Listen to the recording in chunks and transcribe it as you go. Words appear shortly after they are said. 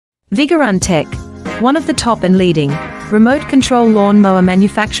Vigorun Tech, one of the top and leading remote control lawn mower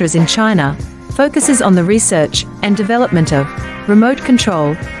manufacturers in China, focuses on the research and development of remote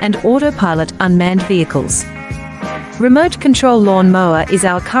control and autopilot unmanned vehicles. Remote control lawn mower is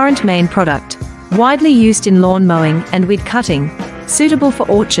our current main product, widely used in lawn mowing and weed cutting, suitable for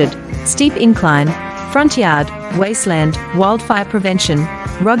orchard, steep incline, front yard, wasteland, wildfire prevention,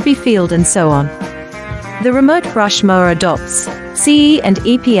 rugby field and so on. The remote brush mower adopts CE and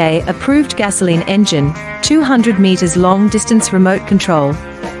EPA approved gasoline engine, 200 meters long distance remote control,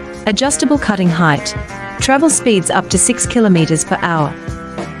 adjustable cutting height, travel speeds up to 6 kilometers per hour.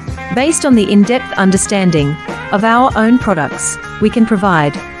 Based on the in-depth understanding of our own products, we can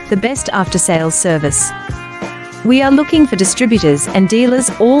provide the best after-sales service. We are looking for distributors and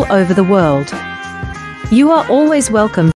dealers all over the world. You are always welcome.